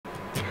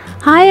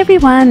Hi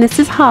everyone, this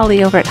is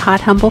Holly over at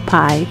Hot Humble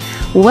Pie.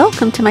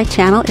 Welcome to my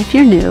channel if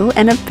you're new,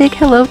 and a big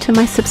hello to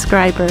my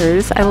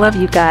subscribers. I love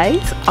you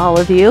guys, all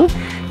of you.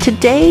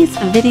 Today's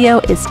video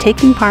is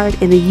taking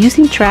part in the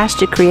Using Trash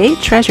to Create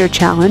Treasure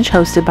Challenge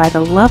hosted by the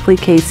lovely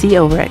Casey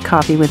over at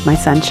Coffee with My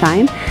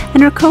Sunshine,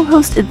 and her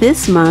co-host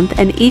this month,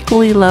 an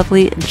equally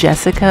lovely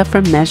Jessica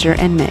from Measure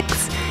and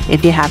Mix.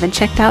 If you haven't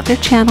checked out their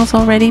channels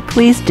already,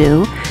 please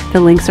do. The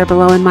links are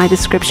below in my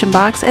description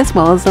box, as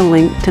well as a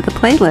link to the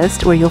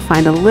playlist where you'll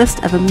find a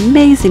list of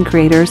amazing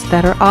creators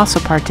that are also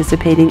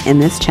participating in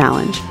this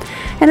challenge.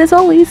 And as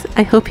always,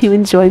 I hope you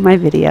enjoy my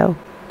video.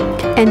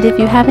 And if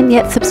you haven't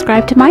yet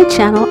subscribed to my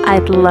channel,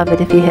 I'd love it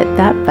if you hit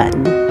that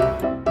button.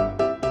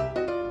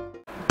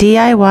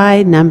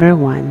 DIY number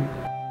 1.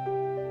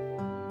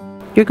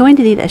 You're going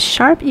to need a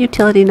sharp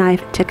utility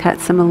knife to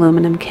cut some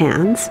aluminum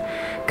cans.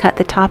 Cut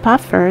the top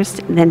off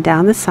first, then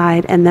down the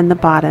side, and then the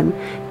bottom.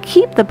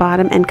 Keep the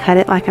bottom and cut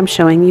it like I'm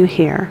showing you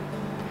here.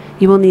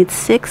 You will need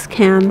 6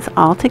 cans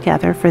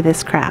altogether for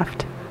this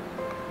craft.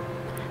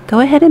 Go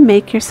ahead and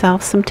make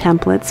yourself some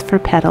templates for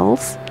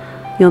petals.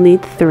 You'll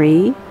need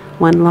 3,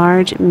 1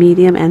 large,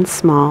 medium, and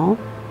small.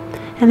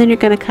 And then you're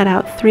going to cut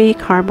out 3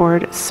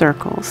 cardboard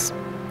circles.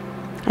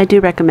 I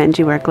do recommend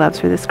you wear gloves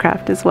for this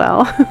craft as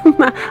well.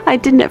 I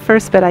didn't at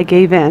first, but I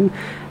gave in.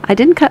 I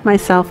didn't cut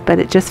myself, but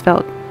it just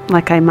felt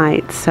like I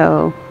might,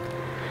 so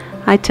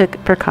I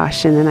took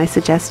precaution, and I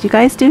suggest you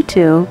guys do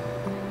too.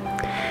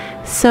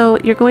 So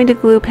you're going to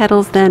glue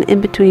petals then in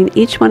between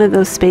each one of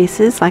those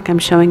spaces like I'm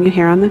showing you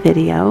here on the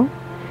video.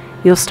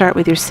 You'll start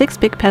with your 6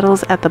 big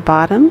petals at the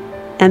bottom,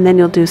 and then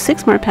you'll do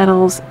 6 more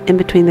petals in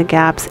between the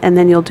gaps, and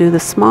then you'll do the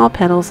small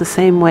petals the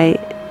same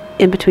way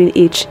in between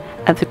each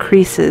of the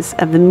creases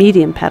of the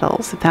medium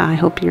petals. I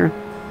hope you're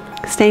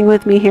staying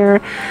with me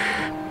here.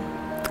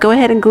 Go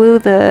ahead and glue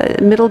the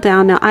middle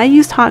down. Now I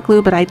used hot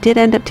glue, but I did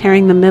end up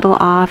tearing the middle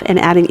off and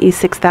adding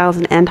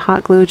E6000 and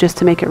hot glue just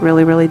to make it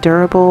really, really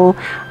durable.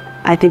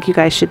 I think you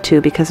guys should too,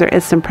 because there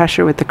is some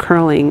pressure with the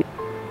curling.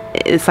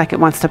 It's like it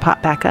wants to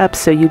pop back up,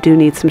 so you do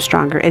need some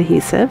stronger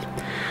adhesive.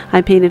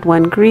 I painted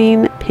 1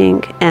 green,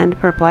 pink, and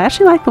purple. I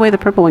actually like the way the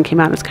purple one came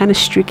out. It was kind of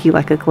streaky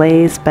like a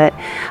glaze, but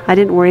I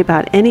didn't worry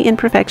about any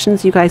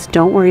imperfections. You guys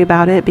don't worry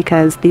about it,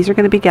 because these are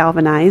going to be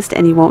galvanized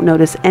and you won't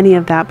notice any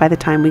of that by the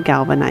time we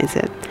galvanize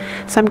it.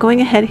 So I'm going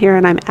ahead here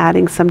and I'm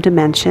adding some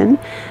dimension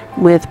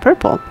with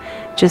purple.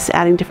 Just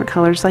adding different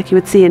colors like you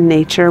would see in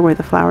nature, where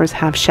the flowers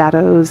have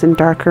shadows and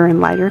darker and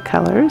lighter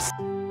colors.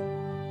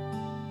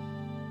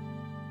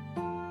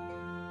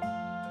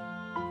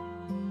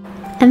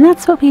 And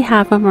that's what we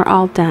have when we're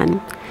all done.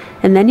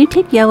 And then you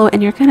take yellow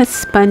and you're going to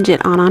sponge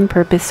it on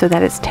purpose so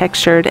that it's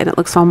textured and it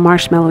looks all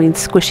marshmallowy and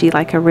squishy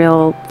like a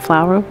real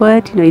flower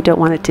would. You know, you don't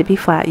want it to be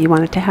flat, you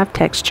want it to have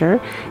texture.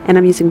 And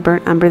I'm using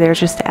burnt umber there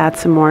just to add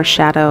some more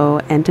shadow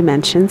and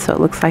dimension so it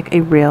looks like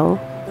a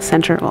real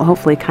center, well,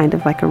 hopefully kind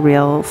of like a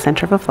real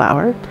center of a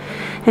flower.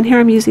 And here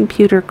I'm using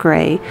pewter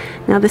gray.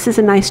 Now this is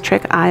a nice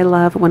trick I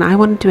love. When I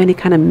want to do any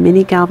kind of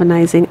mini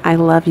galvanizing, I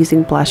love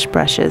using blush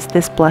brushes.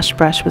 This blush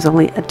brush was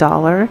only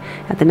 $1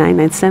 at the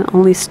 99-cent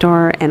only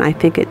store, and I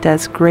think it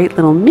does great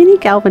little mini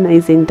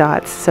galvanizing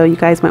dots, so you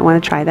guys might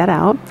want to try that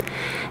out.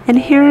 And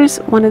here's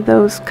one of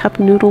those cup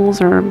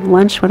noodles or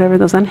lunch, whatever,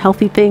 those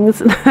unhealthy things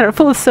that are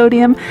full of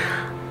sodium,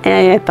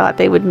 and I thought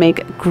they would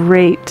make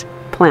great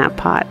plant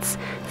pots.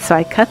 So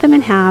I cut them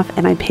in half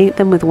and I paint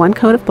them with 1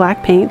 coat of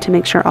black paint to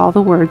make sure all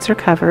the words are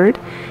covered,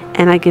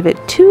 and I give it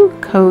 2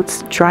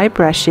 coats dry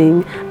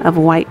brushing of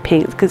white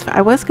paint, because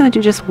I was going to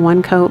do just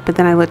 1 coat, but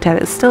then I looked at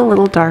it, it's still a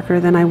little darker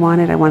than I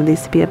wanted. I wanted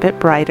these to be a bit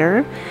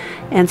brighter,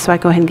 and so I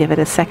go ahead and give it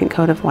a 2nd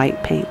coat of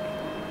white paint.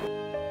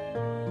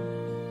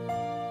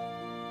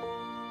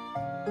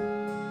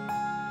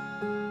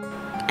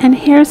 And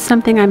here's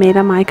something I made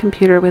on my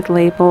computer with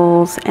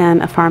labels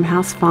and a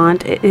Farmhouse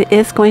font. It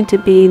is going to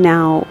be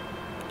now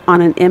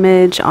on an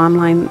image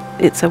online.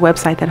 It's a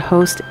website that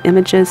hosts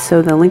images,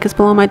 so the link is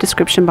below my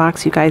description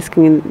box. You guys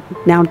can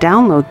now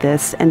download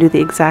this and do the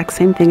exact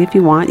same thing if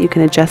you want. You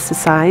can adjust the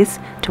size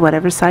to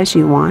whatever size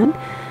you want,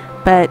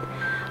 but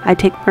I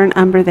take burnt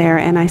umber there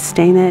and I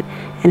stain it.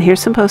 And here's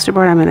some poster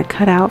board I'm going to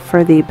cut out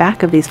for the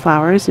back of these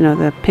flowers, you know,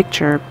 the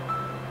picture.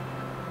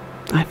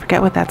 I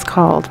forget what that's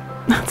called.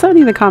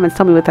 Somebody in the comments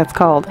tell me what that's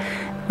called.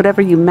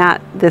 Whatever you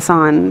mat this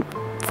on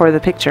for the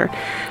picture.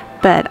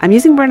 But I'm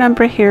using burnt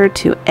umber here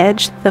to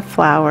edge the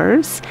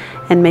flowers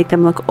and make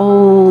them look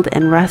old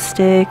and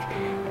rustic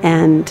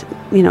and,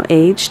 you know,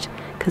 aged,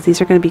 because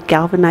these are going to be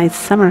galvanized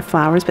summer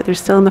flowers, but they're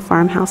still in the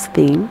farmhouse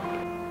theme.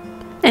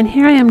 And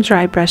here I am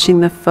dry brushing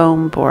the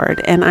foam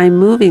board, and I'm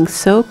moving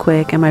so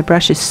quick and my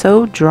brush is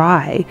so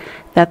dry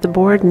that the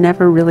board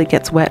never really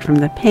gets wet from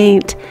the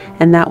paint,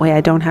 and that way I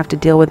don't have to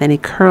deal with any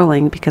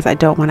curling, because I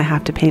don't want to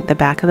have to paint the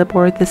back of the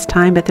board this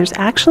time. But there's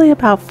actually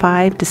about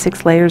 5 to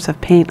 6 layers of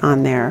paint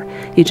on there.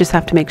 You just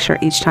have to make sure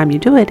each time you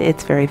do it,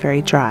 it's very,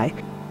 very dry.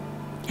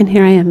 And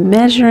here I am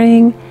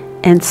measuring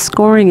and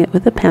scoring it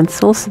with a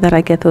pencil so that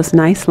I get those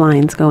nice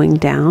lines going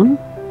down.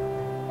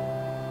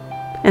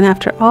 And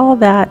after all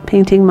that,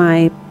 painting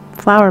my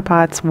flower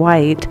pots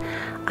white,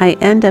 I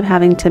end up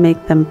having to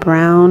make them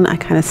brown. I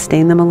kind of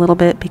stain them a little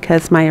bit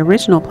because my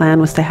original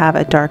plan was to have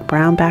a dark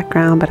brown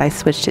background, but I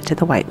switched it to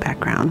the white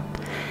background.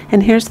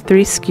 And here's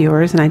 3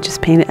 skewers, and I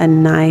just painted a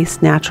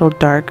nice natural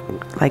dark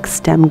like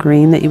stem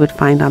green that you would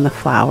find on the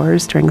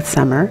flowers during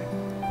summer.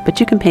 But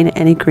you can paint it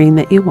any green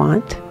that you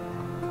want.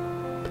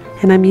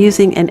 And I'm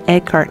using an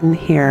egg carton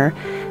here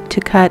to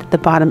cut the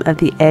bottom of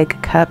the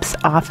egg cups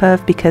off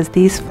of because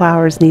these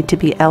flowers need to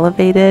be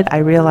elevated. I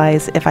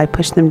realize if I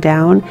push them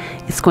down,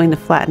 it's going to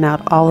flatten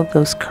out all of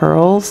those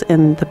curls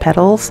in the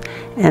petals,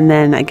 and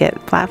then I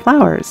get flat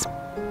flowers.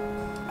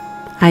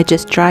 I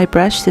just dry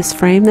brushed this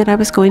frame that I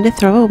was going to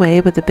throw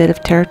away with a bit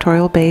of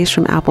Territorial Beige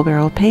from Apple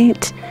Barrel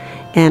Paint,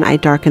 and I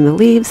darken the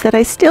leaves that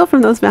I steal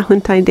from those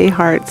Valentine's Day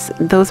hearts.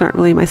 Those aren't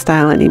really my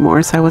style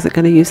anymore, so I wasn't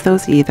going to use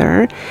those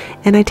either.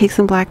 And I take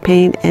some black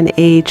paint and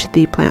age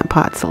the plant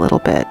pots a little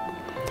bit.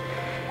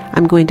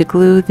 I'm going to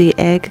glue the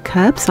egg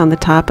cups on the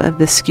top of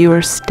the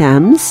skewer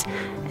stems,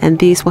 and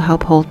these will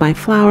help hold my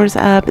flowers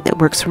up. It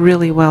works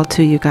really well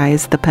too, you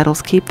guys. The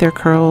petals keep their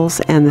curls,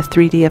 and the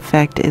 3D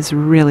effect is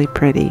really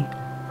pretty.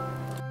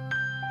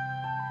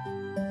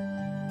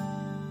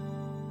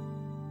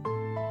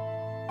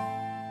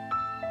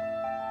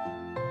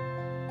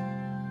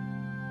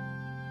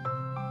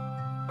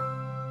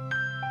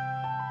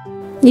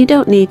 You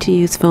don't need to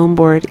use foam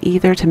board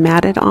either to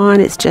mat it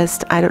on. It's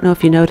just, I don't know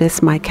if you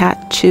noticed, my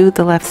cat chewed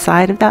the left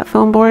side of that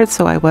foam board,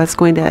 so I was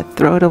going to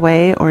throw it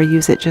away or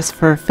use it just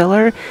for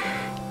filler.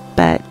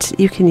 But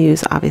you can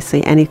use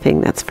obviously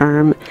anything that's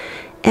firm.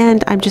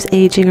 And I'm just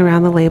aging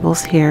around the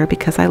labels here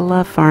because I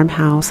love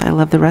Farmhouse. I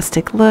love the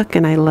rustic look,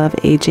 and I love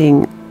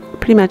aging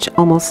pretty much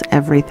almost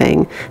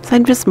everything. So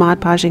I'm just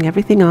Mod Podging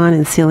everything on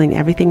and sealing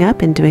everything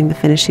up and doing the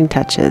finishing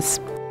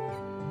touches.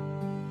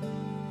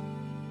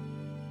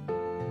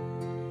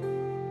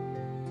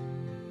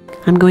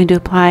 I'm going to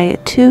apply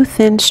 2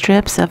 thin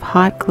strips of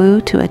hot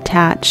glue to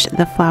attach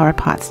the flower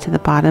pots to the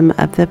bottom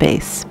of the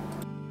base.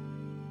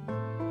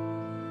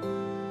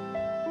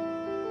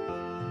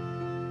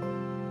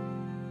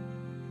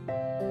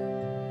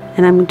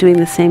 And I'm doing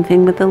the same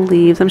thing with the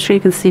leaves. I'm sure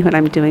you can see what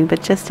I'm doing,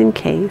 but just in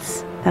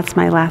case, that's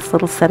my last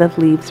little set of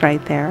leaves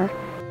right there.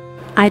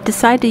 I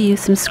decided to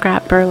use some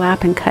scrap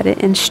burlap and cut it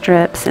in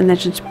strips and then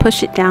just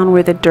push it down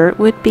where the dirt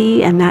would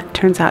be, and that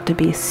turns out to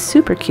be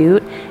super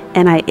cute.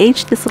 And I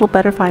aged this little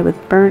butterfly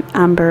with burnt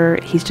umber.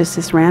 He's just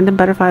this random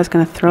butterfly I was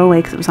going to throw away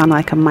because it was on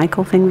like a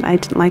Michael thing that I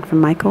didn't like from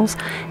Michael's.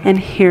 And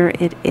here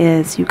it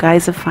is, you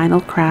guys, a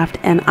final craft,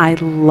 and I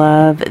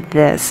love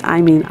this.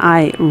 I mean,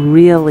 I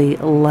really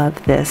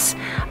love this.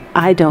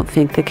 I don't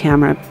think the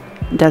camera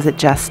does it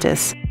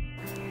justice.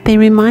 They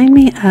remind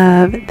me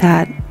of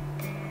that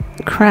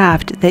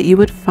craft that you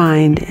would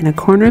find in a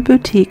corner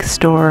boutique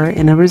store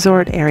in a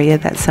resort area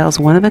that sells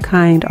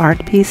one-of-a-kind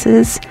art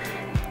pieces.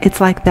 It's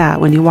like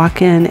that when you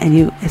walk in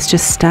and it's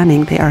just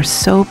stunning. They are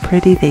so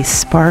pretty, they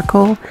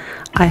sparkle.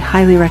 I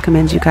highly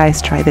recommend you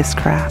guys try this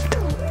craft.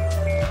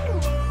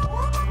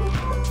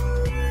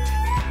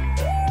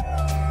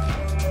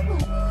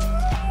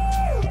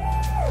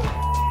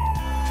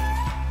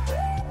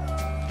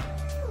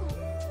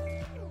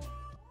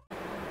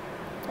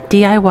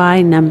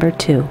 DIY number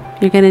 2.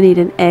 You're going to need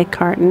an egg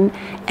carton,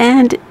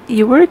 and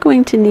you were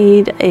going to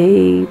need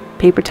a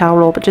paper towel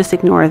roll, but just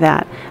ignore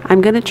that. I'm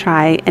going to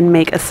try and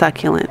make a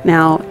succulent.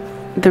 Now,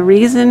 the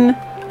reason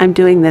I'm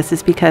doing this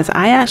is because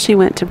I actually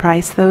went to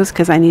price those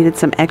because I needed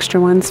some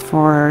extra ones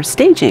for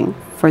staging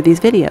for these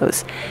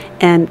videos,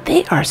 and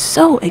they are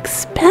so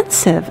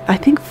expensive. I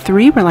think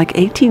 3 were like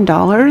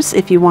 $18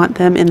 if you want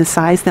them in the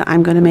size that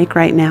I'm going to make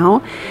right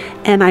now.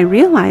 And I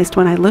realized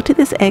when I looked at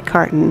this egg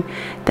carton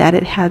that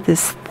it had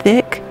this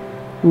thick,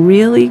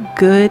 really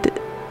good,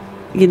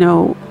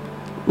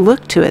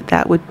 look to it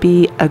that would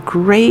be a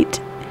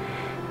great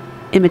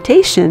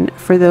imitation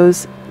for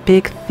those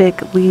big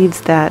thick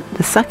leaves that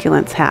the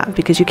succulents have,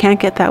 because you can't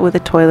get that with a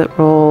toilet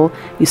roll.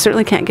 You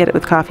certainly can't get it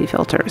with coffee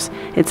filters.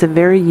 It's a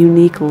very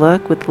unique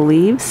look with the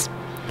leaves.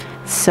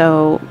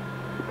 So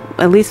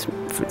at least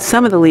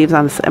some of the leaves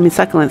on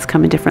succulents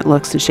come in different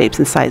looks and shapes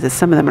and sizes.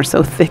 Some of them are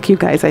so thick, you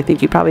guys, I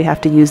think you probably have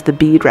to use the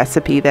bead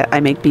recipe that I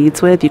make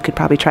beads with. You could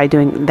probably try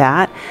doing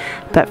that.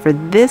 But for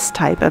this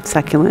type of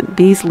succulent,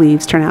 these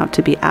leaves turn out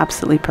to be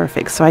absolutely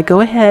perfect. So I go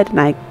ahead and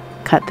I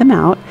cut them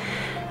out,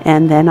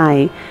 and then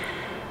I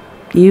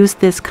use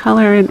this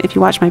color. And if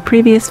you watch my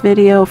previous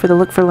video for the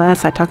Look for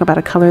Less, I talk about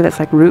a color that's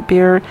like root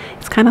beer.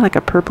 It's kind of like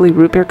a purpley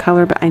root beer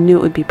color, but I knew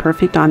it would be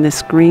perfect on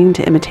this green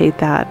to imitate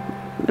that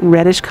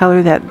reddish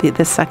color that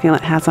this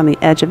succulent has on the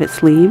edge of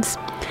its leaves.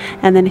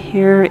 And then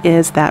here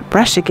is that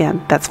brush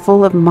again that's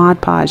full of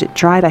Mod Podge. It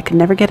dried, I could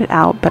never get it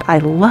out, but I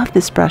love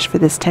this brush for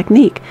this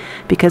technique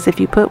because if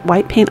you put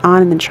white paint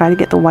on and then try to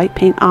get the white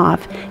paint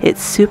off,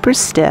 it's super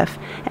stiff,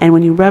 and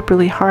when you rub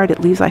really hard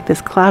it leaves like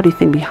this cloudy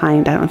thing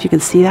behind. I don't know if you can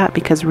see that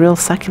because real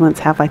succulents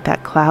have like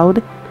that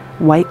cloud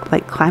white,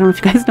 like, I don't know if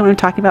you guys know what I'm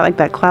talking about, like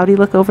that cloudy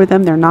look over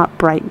them. They're not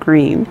bright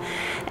green.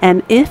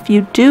 And if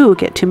you do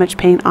get too much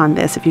paint on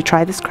this, if you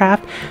try this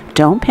craft,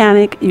 don't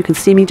panic. You can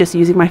see me just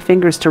using my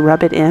fingers to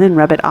rub it in and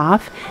rub it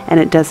off, and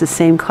it does the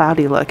same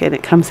cloudy look, and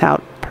it comes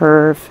out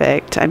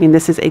perfect. I mean,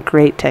 this is a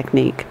great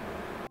technique.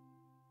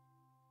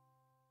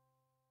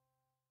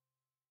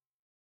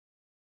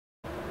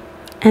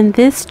 And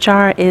this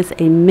jar is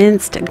a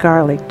minced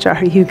garlic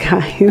jar, you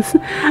guys.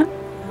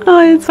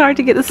 Oh, it's hard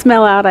to get the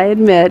smell out, I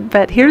admit,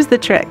 but here's the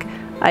trick.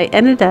 I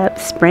ended up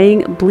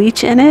spraying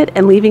bleach in it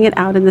and leaving it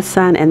out in the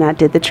sun, and that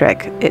did the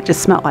trick. It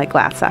just smelled like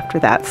glass after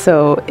that.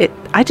 So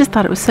I just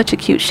thought it was such a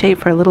cute shape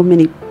for a little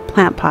mini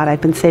plant pot.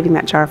 I've been saving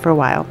that jar for a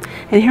while.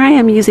 And here I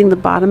am using the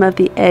bottom of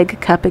the egg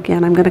cup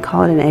again. I'm going to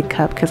call it an egg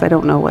cup because I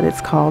don't know what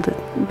it's called,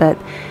 but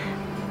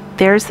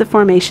there's the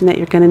formation that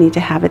you're going to need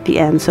to have at the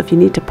end. So if you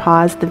need to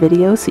pause the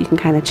video so you can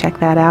kind of check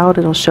that out,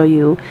 it'll show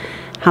you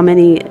how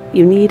many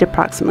you need,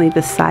 approximately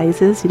the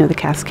sizes, you know, the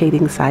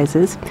cascading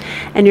sizes.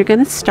 And you're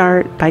going to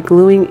start by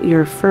gluing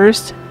your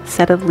first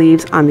set of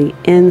leaves on the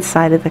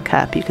inside of the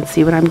cup. You can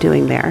see what I'm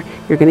doing there.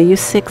 You're going to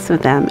use 6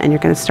 of them, and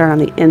you're going to start on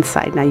the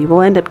inside. Now you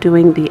will end up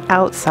doing the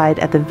outside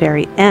at the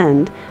very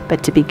end,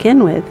 but to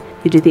begin with,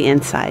 you do the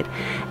inside.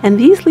 And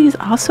these leaves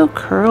also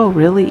curl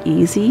really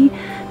easy.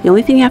 The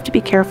only thing you have to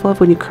be careful of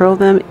when you curl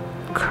them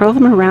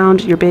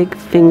around your big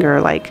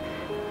finger, like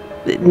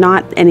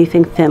not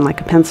anything thin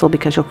like a pencil,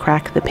 because you'll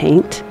crack the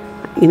paint.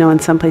 You know, in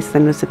some places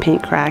then was the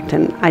paint cracked,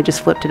 and I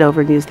just flipped it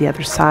over and used the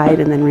other side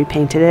and then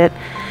repainted it.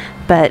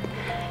 But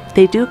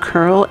they do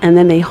curl, and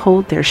then they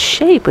hold their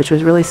shape, which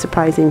was really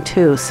surprising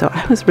too. So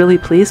I was really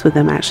pleased with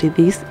them, actually.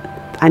 These,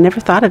 I never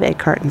thought of egg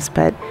cartons,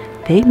 but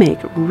they make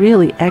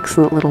really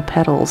excellent little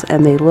petals,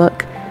 and they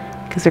look,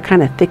 because they're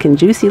kind of thick and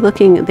juicy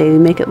looking, they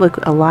make it look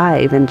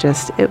alive, and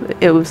just,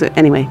 it was,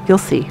 anyway, you'll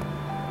see.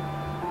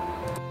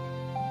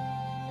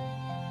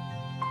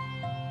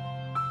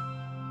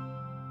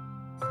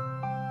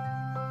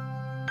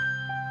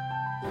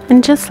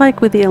 And just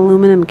like with the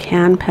aluminum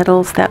can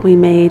petals that we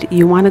made,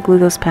 you want to glue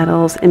those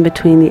petals in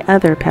between the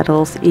other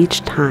petals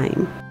each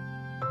time.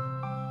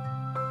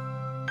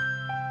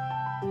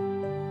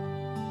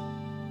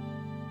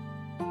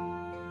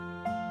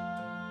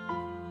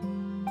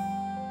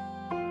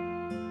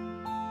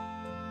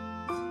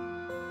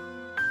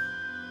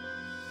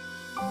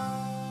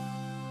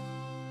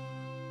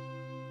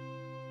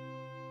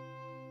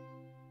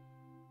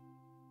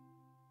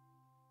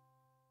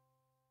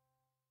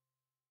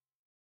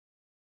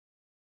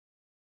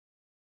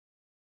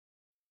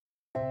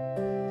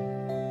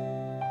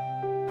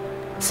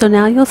 So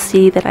now you'll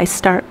see that I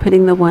start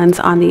putting the ones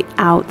on the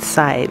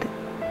outside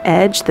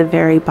edge, the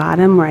very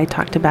bottom where I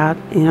talked about,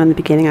 you know, in the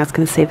beginning. I was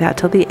going to save that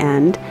till the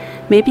end.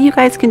 Maybe you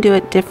guys can do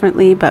it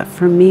differently, but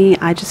for me,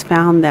 I just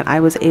found that I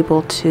was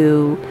able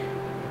to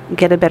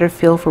get a better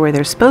feel for where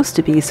they're supposed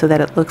to be so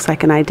that it looks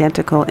like an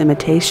identical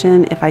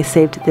imitation if I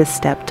saved this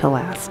step to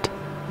last.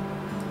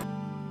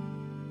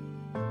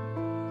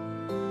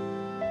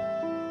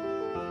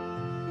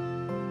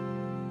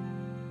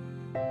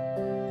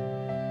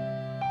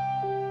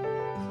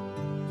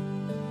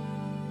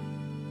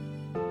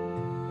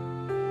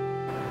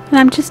 And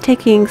I'm just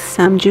taking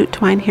some jute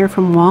twine here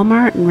from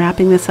Walmart and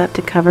wrapping this up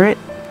to cover it.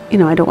 You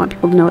know, I don't want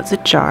people to know it's a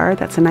jar.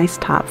 That's a nice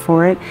top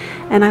for it.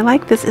 And I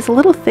like this. It's a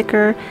little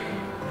thicker.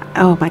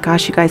 Oh my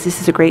gosh, you guys,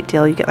 this is a great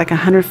deal. You get like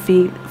 100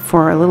 feet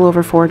for a little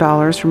over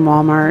 $4 from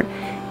Walmart.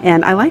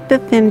 And I like the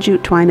thin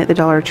jute twine at the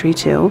Dollar Tree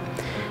too.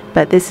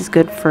 But this is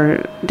good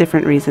for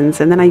different reasons.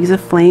 And then I use a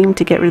flame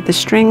to get rid of the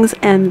strings,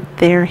 and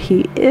there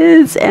he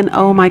is. And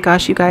oh my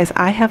gosh, you guys,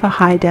 I have a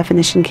high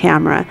definition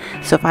camera.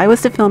 So if I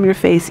was to film your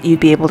face, you'd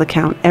be able to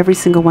count every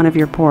single one of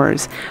your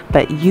pores,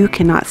 but you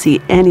cannot see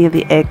any of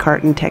the egg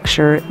carton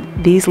texture.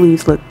 These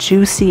leaves look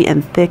juicy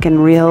and thick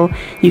and real.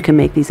 You can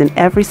make these in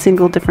every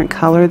single different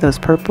color, those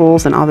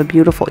purples and all the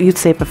beautiful, you'd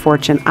save a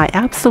fortune. I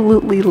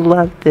absolutely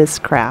love this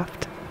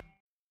craft.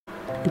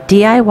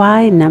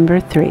 DIY number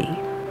 3.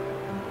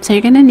 So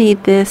you're going to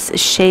need this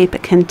shape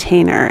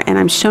container, and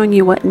I'm showing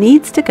you what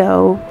needs to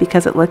go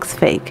because it looks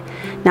fake.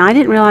 Now I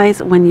didn't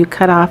realize when you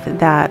cut off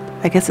that,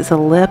 I guess it's a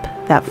lip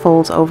that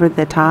folds over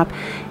the top,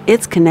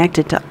 it's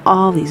connected to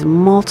all these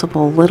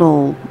multiple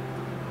little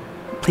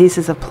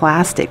pieces of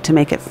plastic to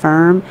make it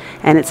firm,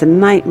 and it's a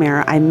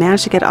nightmare. I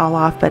managed to get it all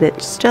off, but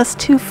it's just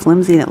too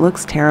flimsy and it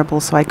looks terrible.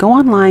 So I go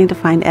online to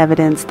find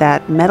evidence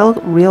that metal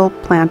reel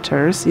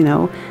planters, you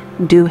know,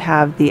 do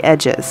have the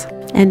edges.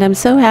 And I'm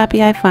so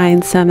happy I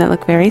find some that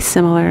look very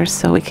similar,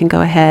 so we can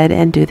go ahead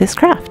and do this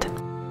craft.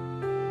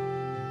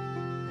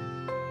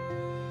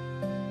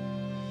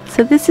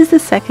 So this is the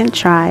second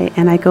try,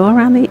 and I go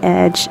around the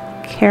edge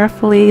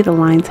carefully. The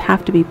lines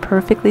have to be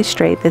perfectly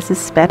straight. This is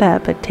sped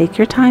up, but take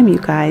your time, you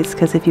guys,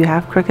 because if you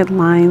have crooked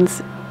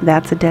lines,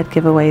 that's a dead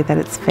giveaway that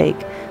it's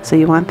fake. So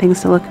you want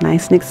things to look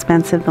nice and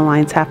expensive. The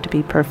lines have to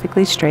be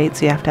perfectly straight,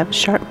 so you have to have a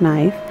sharp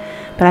knife.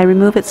 But I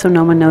remove it so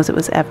no one knows it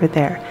was ever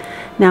there.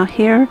 Now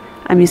here,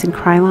 I'm using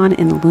Krylon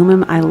in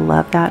aluminum. I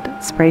love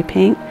that spray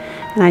paint,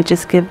 and I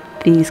just give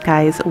these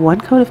guys, one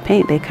coat of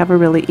paint. They cover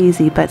really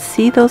easy, but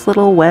see those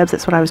little webs?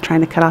 That's what I was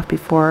trying to cut off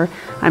before.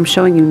 I'm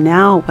showing you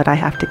now what I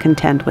have to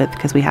contend with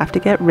because we have to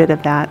get rid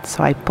of that.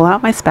 So I pull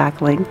out my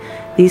spackling.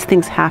 These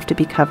things have to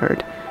be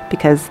covered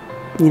because,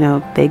 you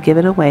know, they give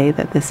it away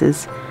that this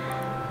is,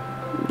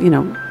 you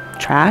know,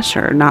 trash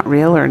or not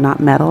real or not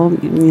metal.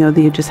 You know,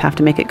 you just have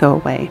to make it go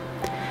away.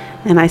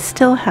 And I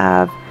still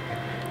have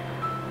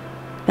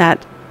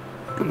that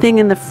thing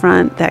in the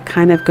front that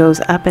kind of goes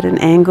up at an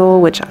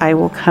angle, which I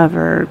will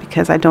cover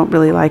because I don't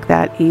really like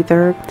that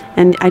either.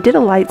 And I did a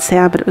light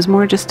sand, but it was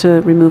more just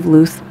to remove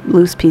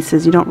loose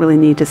pieces. You don't really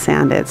need to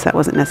sand it, so that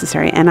wasn't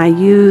necessary. And I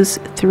use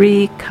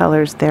 3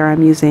 colors there.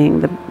 I'm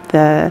using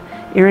the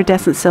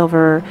iridescent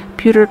silver,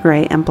 pewter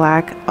gray, and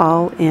black,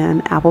 all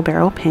in apple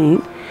barrel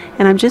paint.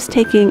 And I'm just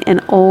taking an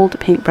old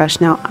paintbrush.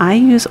 Now I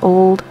use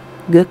old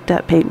gooked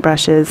up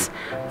paintbrushes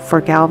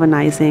for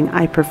galvanizing.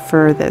 I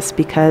prefer this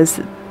because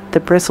the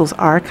bristles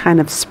are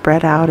kind of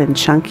spread out and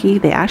chunky.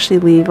 They actually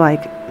leave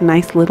like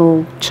nice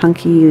little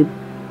chunky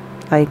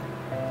like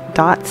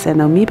dots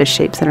and amoeba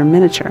shapes that are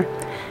miniature.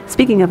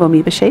 Speaking of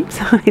amoeba shapes,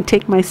 I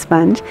take my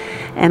sponge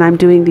and I'm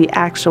doing the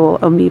actual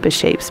amoeba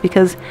shapes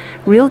because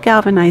real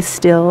galvanized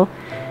steel,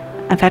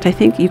 in fact, I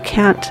think you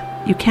can't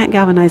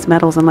galvanize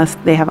metals unless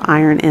they have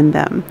iron in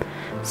them.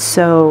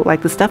 So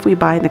like the stuff we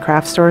buy in the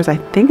craft stores, I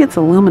think it's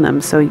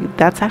aluminum, so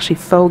that's actually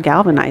faux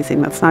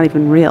galvanizing. That's not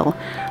even real.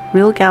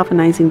 Real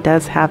galvanizing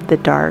does have the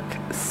dark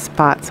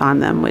spots on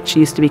them, which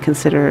used to be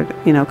considered,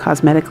 you know,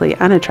 cosmetically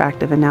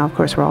unattractive, and now of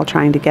course we're all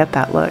trying to get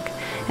that look.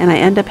 And I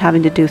end up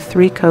having to do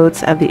 3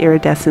 coats of the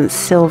iridescent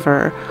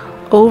silver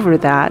over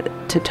that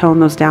to tone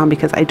those down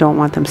because I don't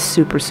want them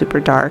super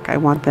dark. I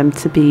want them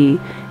to be,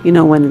 you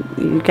know, when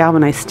you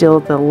galvanize steel,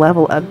 the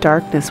level of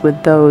darkness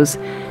with those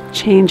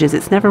changes.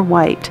 It's never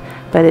white,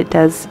 but it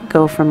does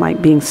go from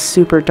like being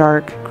super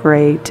dark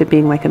gray to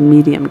being like a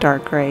medium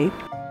dark gray.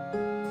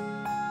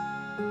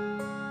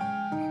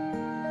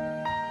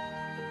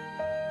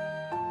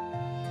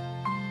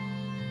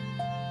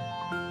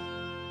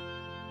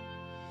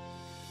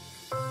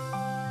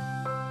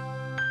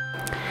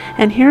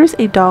 And here's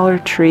a Dollar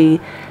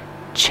Tree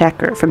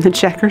checker from the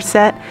checker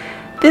set.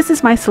 This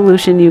is my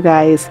solution, you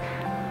guys,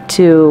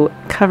 to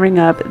covering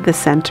up the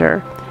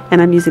center. And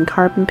I'm using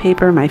carbon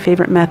paper, my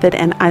favorite method.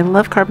 And I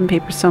love carbon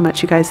paper so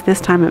much, you guys. This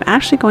time I'm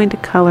actually going to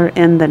color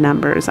in the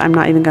numbers. I'm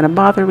not even going to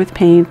bother with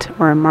paint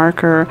or a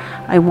marker.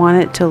 I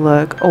want it to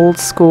look old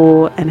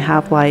school and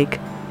have like,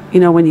 you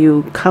know, when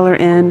you color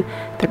in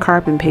the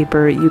carbon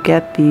paper, you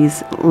get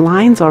these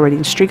lines already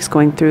and streaks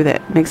going through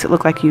that makes it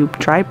look like you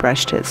dry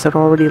brushed it, so it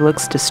already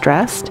looks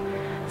distressed.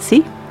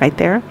 See, right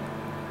there?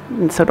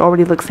 And so it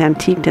already looks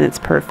antiqued and it's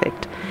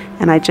perfect.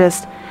 And I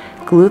just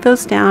glue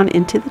those down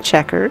into the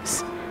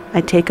checkers.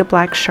 I take a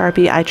black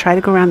Sharpie. I try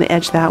to go around the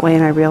edge that way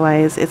and I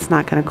realize it's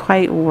not going to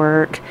quite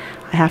work.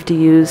 I have to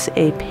use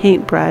a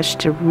paintbrush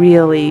to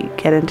really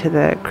get into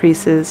the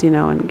creases, you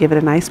know, and give it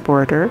a nice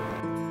border.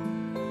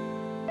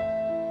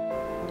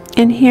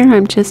 And here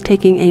I'm just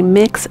taking a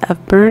mix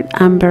of burnt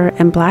umber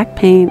and black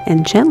paint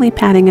and gently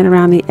patting it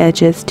around the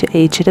edges to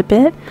age it a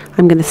bit.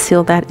 I'm going to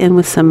seal that in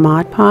with some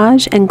Mod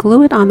Podge and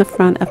glue it on the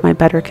front of my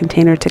butter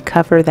container to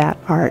cover that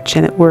arch,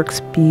 and it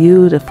works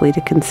beautifully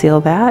to conceal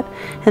that.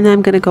 And then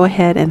I'm going to go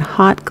ahead and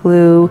hot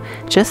glue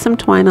just some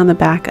twine on the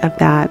back of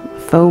that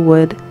faux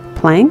wood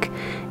plank.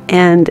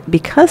 And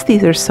because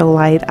these are so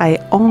light,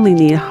 I only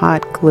need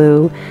hot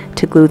glue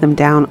to glue them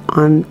down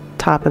on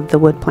top of the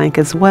wood plank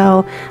as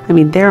well. I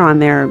mean, they're on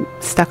there,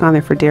 stuck on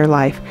there for dear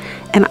life.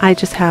 And I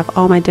just have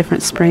all my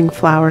different spring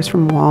flowers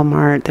from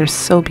Walmart. They're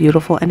so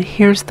beautiful. And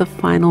here's the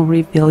final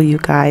reveal, you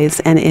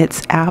guys, and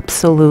it's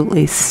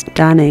absolutely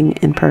stunning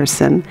in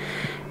person.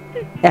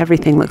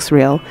 Everything looks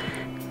real.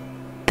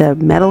 The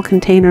metal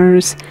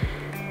containers,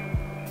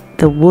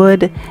 the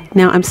wood.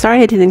 Now, I'm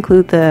sorry I didn't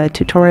include the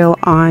tutorial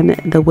on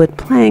the wood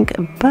plank,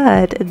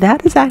 but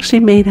that is actually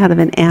made out of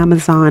an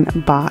Amazon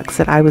box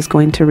that I was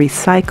going to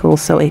recycle,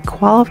 so it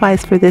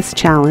qualifies for this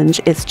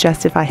challenge. It's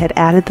just if I had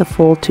added the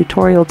full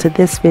tutorial to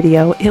this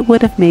video, it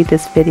would have made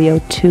this video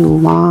too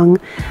long.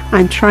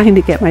 I'm trying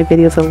to get my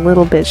videos a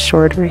little bit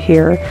shorter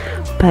here,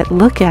 but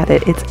look at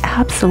it. It's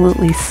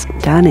absolutely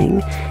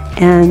stunning.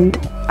 And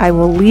I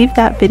will leave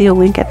that video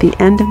link at the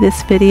end of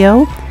this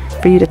video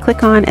for you to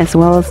click on, as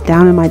well as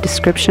down in my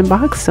description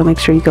box, so make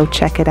sure you go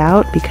check it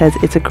out because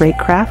it's a great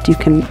craft. You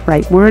can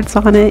write words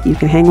on it, you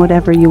can hang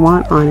whatever you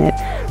want on it.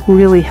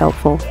 Really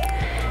helpful.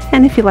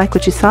 And if you like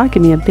what you saw,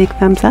 give me a big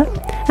thumbs up,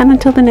 and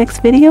until the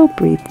next video,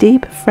 breathe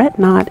deep, fret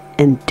not,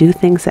 and do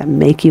things that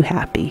make you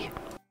happy.